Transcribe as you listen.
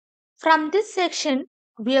From this section,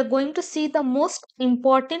 we are going to see the most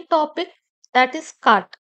important topic, that is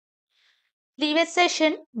cart. Previous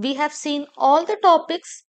session, we have seen all the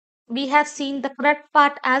topics. We have seen the correct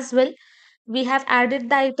part as well. We have added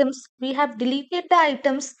the items. We have deleted the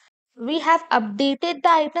items. We have updated the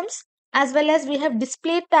items as well as we have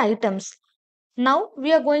displayed the items. Now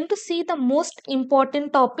we are going to see the most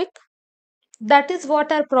important topic. That is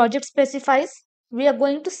what our project specifies. We are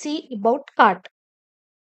going to see about cart.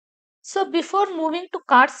 So before moving to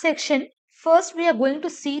cart section, first we are going to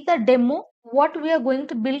see the demo, what we are going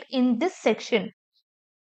to build in this section.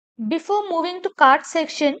 Before moving to cart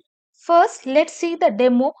section, first let's see the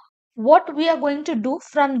demo, what we are going to do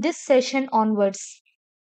from this session onwards.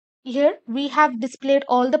 Here we have displayed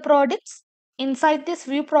all the products. Inside this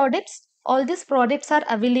view products, all these products are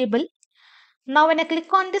available. Now when I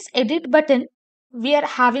click on this edit button, we are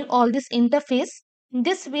having all this interface.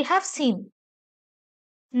 This we have seen.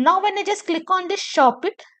 Now when I just click on this shop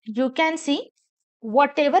it, you can see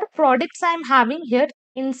whatever products I am having here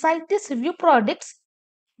inside this view products,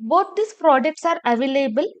 both these products are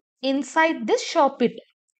available inside this shop it.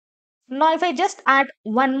 Now if I just add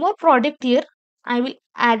one more product here, I will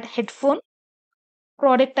add headphone.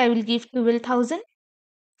 Product I will give 12,000.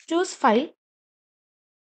 Choose file.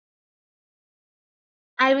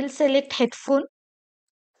 I will select headphone.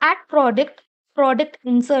 Add product. Product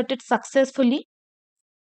inserted successfully.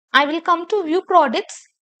 I will come to view products.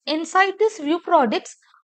 Inside this view products,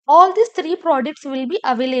 all these three products will be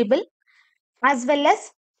available as well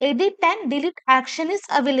as edit and delete action is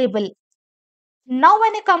available. Now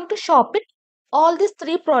when I come to shop it, all these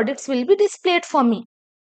three products will be displayed for me.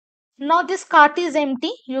 Now this cart is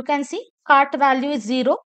empty. You can see cart value is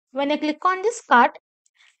 0. When I click on this cart,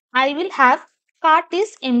 I will have cart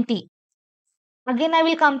is empty. Again I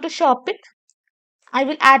will come to shop it. I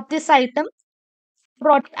will add this item.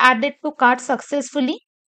 Product added to cart successfully.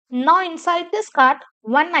 Now inside this cart,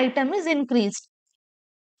 one item is increased.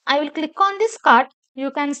 I will click on this cart. You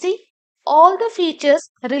can see all the features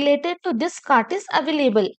related to this cart is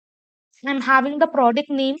available. I am having the product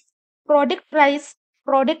name, product price,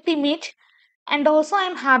 product image, and also I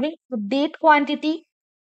am having the date quantity,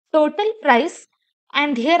 total price,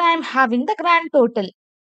 and here I am having the grand total.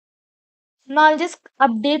 Now I'll just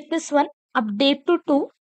update this one, update to 2.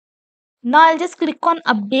 Now I'll just click on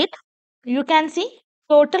update. You can see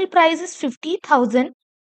total price is 50,000,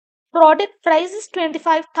 product price is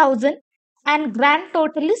 25,000, and grand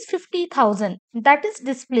total is 50,000. That is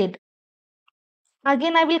displayed.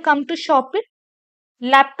 Again I will come to shop it.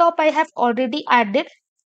 Laptop I have already added.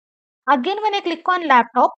 Again when I click on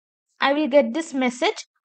laptop, I will get this message,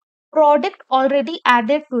 product already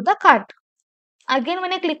added to the cart. Again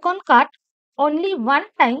when I click on cart, only one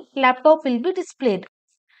time laptop will be displayed.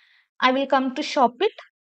 I will come to shop it.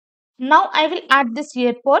 Now I will add this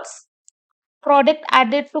earpods. Product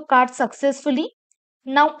added to cart successfully.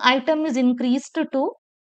 Now item is increased to 2.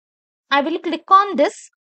 I will click on this.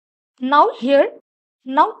 Now here,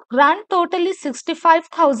 now grand total is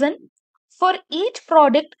 65,000. For each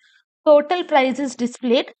product, total price is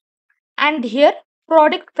displayed, and here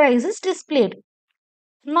product price is displayed.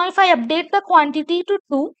 Now if I update the quantity to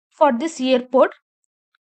 2 for this earpod,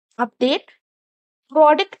 update,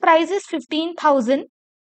 product price is 15,000,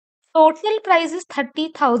 total price is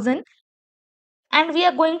 30,000, and we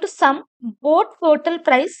are going to sum both total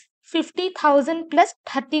price 50,000 plus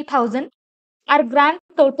 30,000. Our grand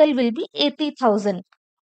total will be 80,000.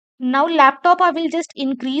 Now laptop I will just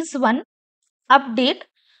increase one, update.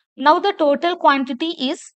 Now the total quantity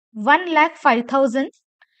is 1,05,000.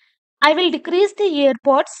 I will decrease the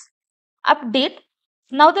earpods, update.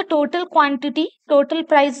 Now the total quantity, total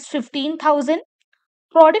price is 15,000,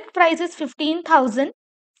 product price is 15,000,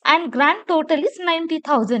 and grand total is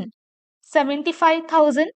 90,000.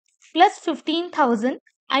 75,000 plus 15,000,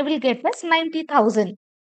 I will get as 90,000.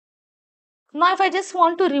 Now if I just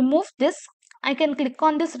want to remove this, I can click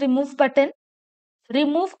on this remove button,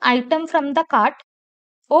 remove item from the cart.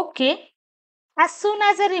 Okay. As soon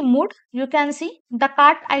as I removed, you can see the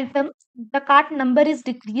cart item, the cart number is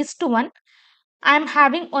decreased to 1. I am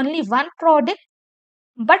having only one product,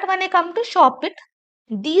 but when I come to shop it,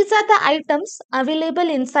 these are the items available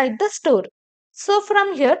inside the store. So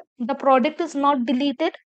from here, the product is not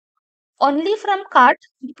deleted. Only from cart,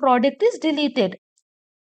 the product is deleted.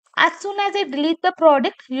 As soon as I delete the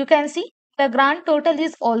product, you can see the grand total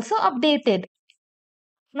is also updated.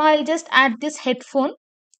 Now I'll just add this headphone.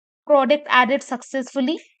 Product added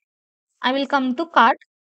successfully. I will come to cart.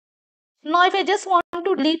 Now if I just want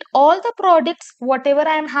to delete all the products, whatever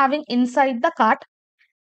I am having inside the cart,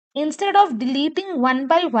 instead of deleting one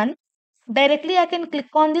by one, Directly I can click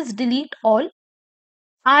on this delete all.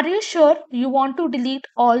 Are you sure you want to delete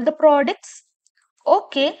all the products?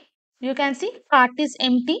 Okay, you can see cart is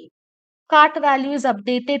empty. Cart value is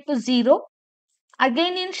updated to 0.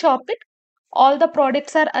 Again in shop it, all the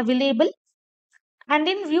products are available. And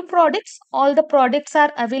in view products, all the products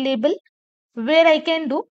are available where I can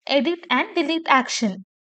do edit and delete action.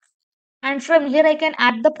 And from here I can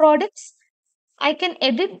add the products. I can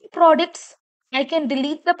edit the products. I can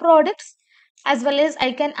delete the products as well as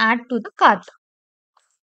I can add to the cart.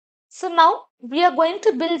 So now we are going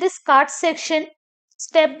to build this cart section.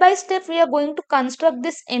 Step by step we are going to construct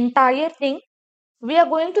this entire thing. We are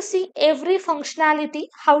going to see every functionality,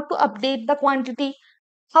 how to update the quantity,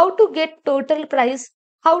 how to get total price,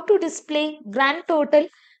 how to display grand total,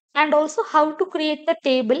 and also how to create the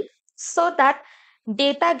table so that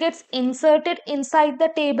data gets inserted inside the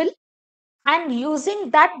table, and using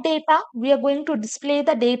that data we are going to display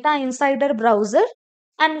the data inside our browser,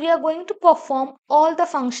 and we are going to perform all the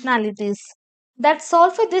functionalities. That's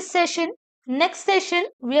all for this session. Next session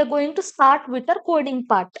we are going to start with our coding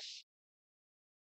part.